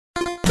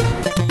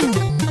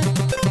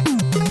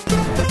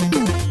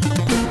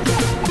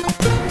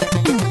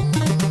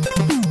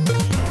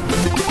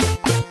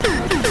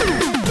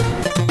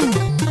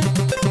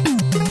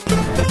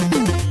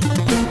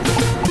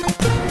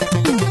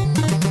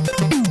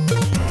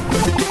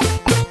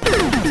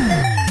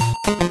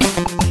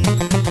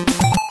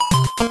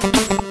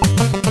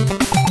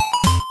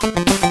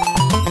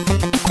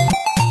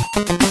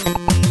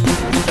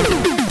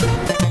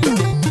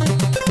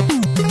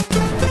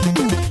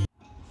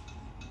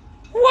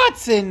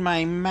What's in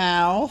my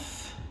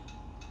mouth?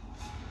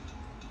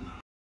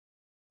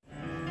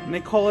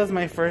 Nicole is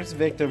my first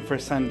victim for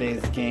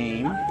Sunday's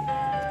game.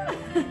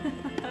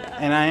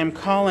 And I am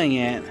calling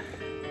it,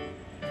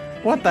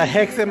 what the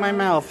heck's in my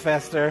mouth,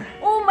 Fester?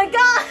 Oh my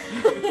god!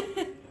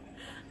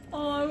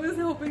 Oh, I was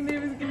hoping that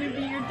it was gonna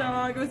be your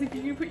dog. I was like,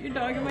 can you put your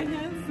dog in my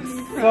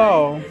hands?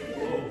 So,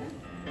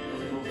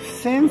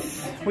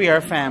 since we are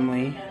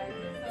family,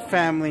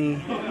 family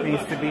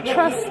needs to be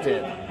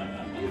trusted.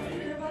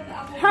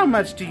 How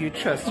much do you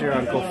trust your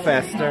Uncle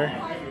Fester?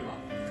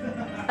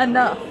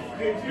 Enough.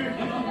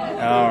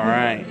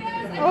 Alright.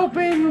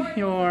 Open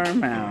your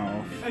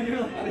mouth.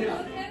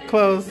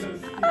 Close.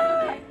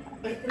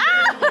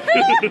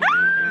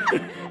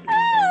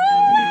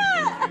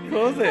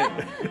 Close it.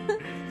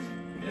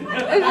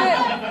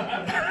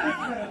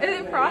 Is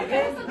it frosty?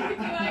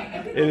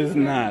 It is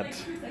not.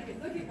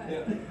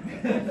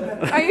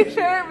 Are you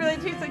sure it really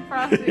tastes like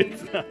frosty?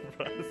 It's not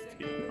frosty.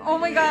 Oh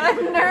my god,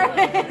 I'm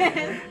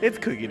nervous. It's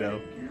cookie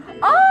dough.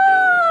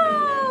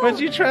 Oh! But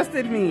you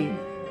trusted me.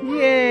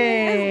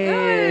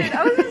 Yay! It's good.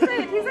 I was gonna say,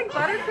 it tastes like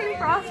buttercream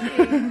frosty.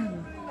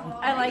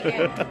 I like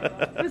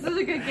it. This is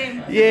a good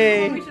game.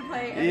 Yay! We should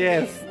play.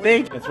 Yes,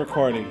 thank you. It's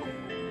recording.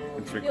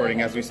 It's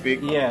recording as we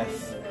speak?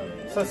 Yes.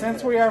 So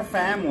since we are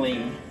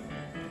family,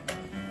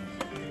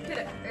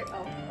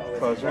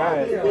 close your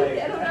eyes.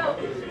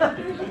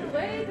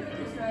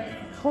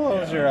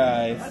 Close your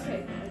eyes.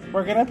 Okay.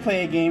 We're gonna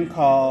play a game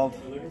called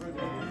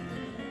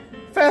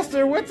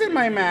Fester, what's in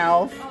my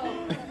mouth?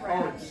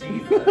 Oh,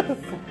 Jesus.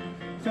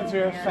 Since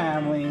we're a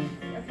family,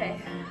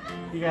 okay.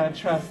 you gotta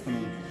trust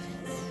me.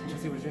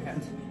 Jesse, where's your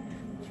hands?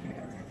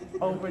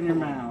 Open your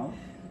mouth.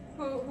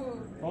 Who?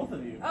 Both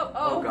of you.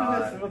 Oh,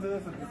 God. We'll do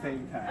this at the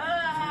same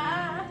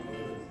time.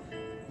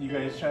 You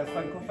guys trust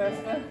Uncle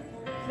Fester?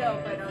 No,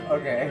 but I don't.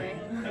 Okay.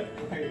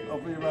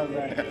 Open your mouth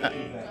back.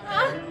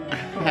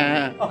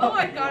 Oh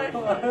my god.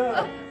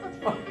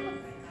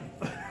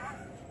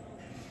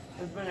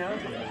 It's banana.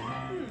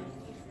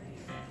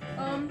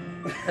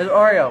 It's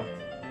Oreo.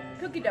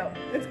 cookie dough.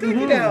 It's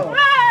cookie dough.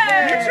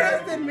 Hey! You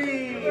trusted me.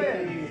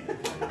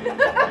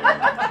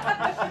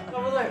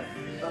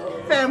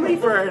 Family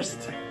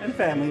first and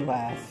family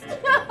last.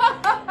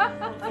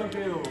 Fuck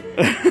you.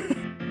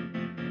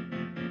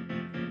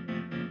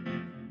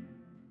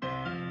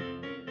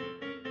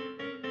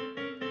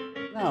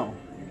 No.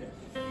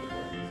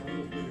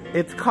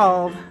 It's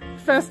called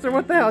Fester,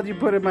 what the hell did you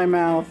put in my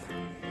mouth?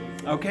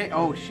 Okay.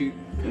 Oh, shoot.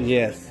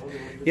 Yes.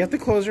 You have to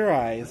close your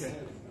eyes. Okay.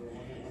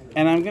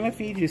 And I'm going to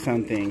feed you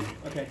something.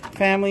 Okay.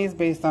 Family is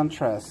based on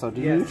trust, so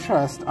do you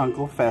trust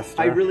Uncle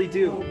Fester? I really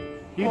do.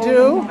 You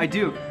do? I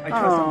do. I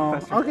trust Uncle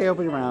Fester. Okay,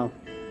 open your mouth.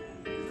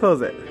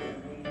 Close it.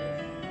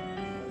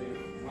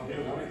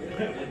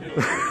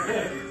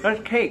 That's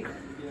cake.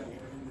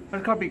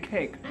 That's gotta be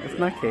cake. It's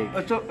not cake.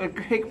 It's a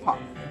cake pop.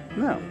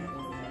 No.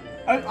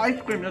 Ice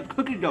cream. That's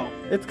cookie dough.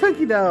 It's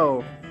cookie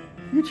dough.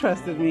 You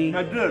trusted me.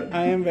 I did.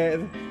 I am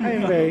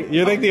very.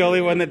 You're like the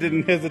only one that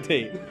didn't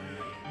hesitate.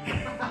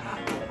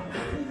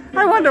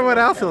 I wonder what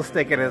else he'll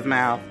stick in his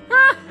mouth.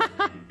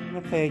 I'm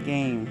gonna play a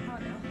game.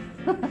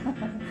 Oh no.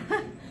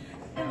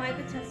 Am I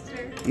the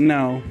tester?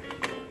 No.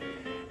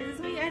 Is this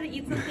when you had to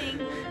eat something?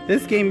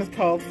 This game is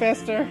called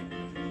Fester.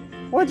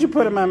 What'd you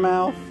put in my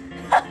mouth?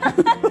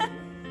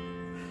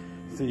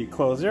 So you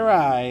close your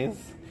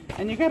eyes,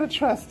 and you gotta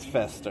trust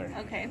Fester.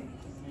 Okay.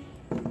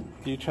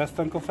 Do you trust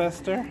Uncle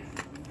Fester?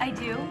 I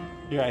do.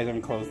 Your eyes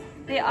aren't closed.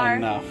 They are.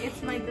 Enough.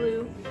 It's my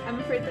glue. I'm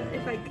afraid that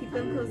if I keep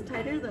them closed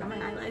tighter, that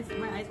my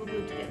eyes will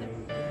glue together.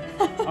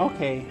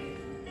 Okay.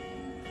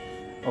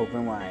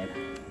 Open wide.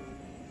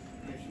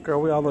 Girl,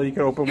 we all know you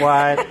can open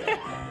wide.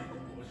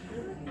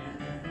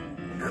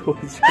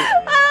 Close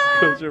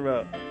your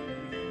mouth.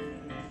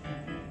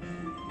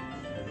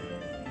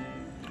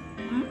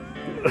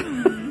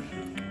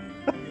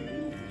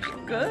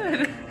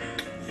 Good.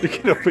 You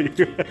can open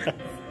your mouth.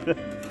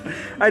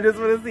 I just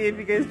want to see if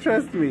you guys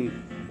trust me.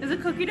 Is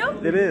it cookie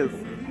dough? It is.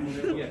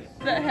 Is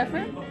that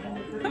heifer?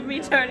 Me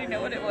to already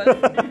know what it was.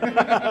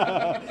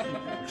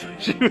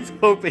 She was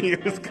hoping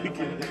it was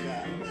cookie.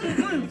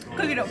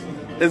 Cookie dough.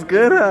 It's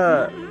good,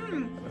 huh?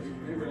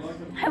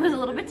 I was a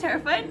little bit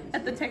terrified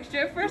at the texture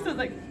at first. I was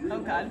like, oh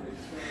god,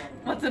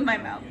 what's in my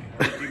mouth?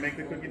 Did you make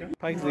the cookie dough?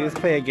 Pikes, let's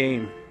play a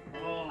game.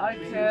 I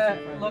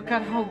can't. Look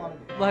at how,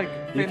 like,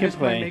 You can finished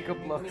my play. makeup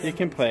looks. You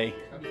can play.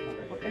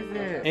 What is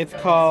it? It's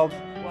called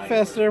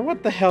Fester.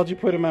 What the hell did you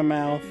put in my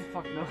mouth?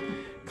 Fuck no.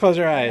 Close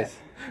your eyes.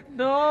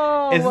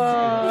 No! It's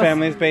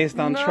families based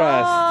on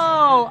trust.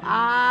 No!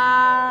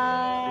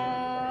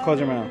 Close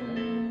your mouth.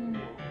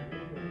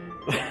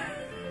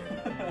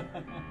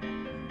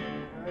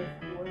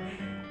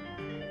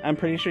 I'm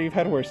pretty sure you've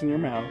had worse in your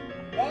mouth.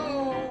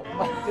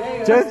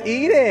 Oh, Just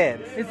eat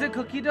it. Is it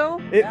cookie dough?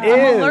 It I'm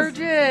is.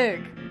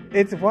 allergic.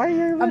 It's why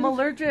you're. I'm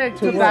allergic To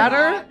to what?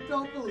 batter.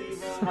 don't believe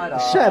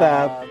it. Shut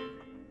up.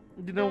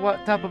 You know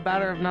what type of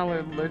batter I'm not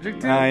allergic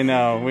to? I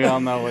know. We all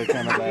know what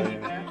kind of that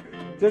is.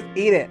 Just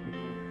eat it.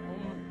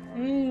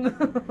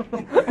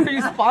 Are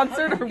you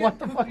sponsored or what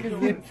the fuck is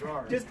this?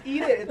 Just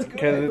eat it. It's good.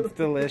 Because it's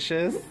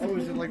delicious. Oh,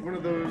 is it like one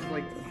of those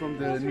like from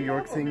the New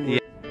York thing? Yeah.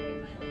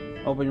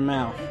 Open your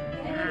mouth.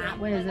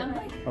 What is it?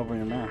 Open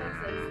your mouth.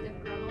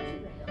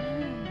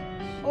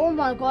 Oh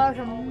my gosh,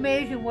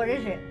 amazing. What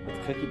is it?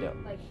 It's cookie dough.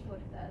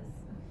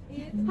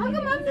 How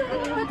come I'm the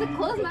only one to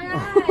close my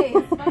eyes?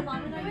 My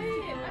mom and I went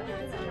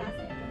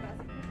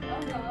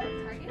to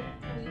Target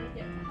and we would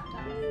get hot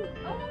dogs.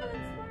 Oh, that's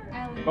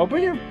smart.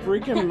 Open your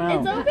freaking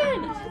mouth. It's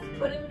open. Just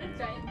put him in a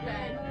giant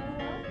bag.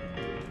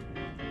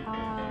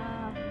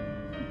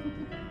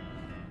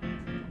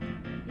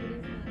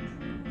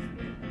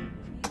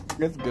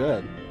 It's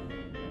good.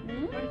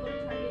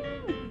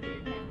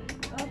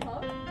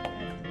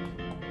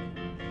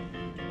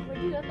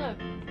 Where'd you get that?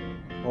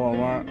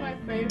 Walmart. My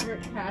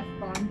favorite cash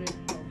bondage.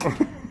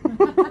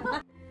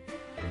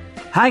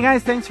 Hi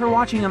guys, thanks for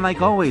watching, and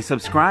like always,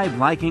 subscribe,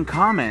 like, and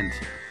comment.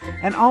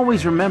 And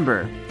always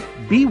remember,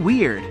 be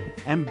weird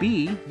and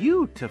be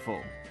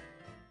beautiful.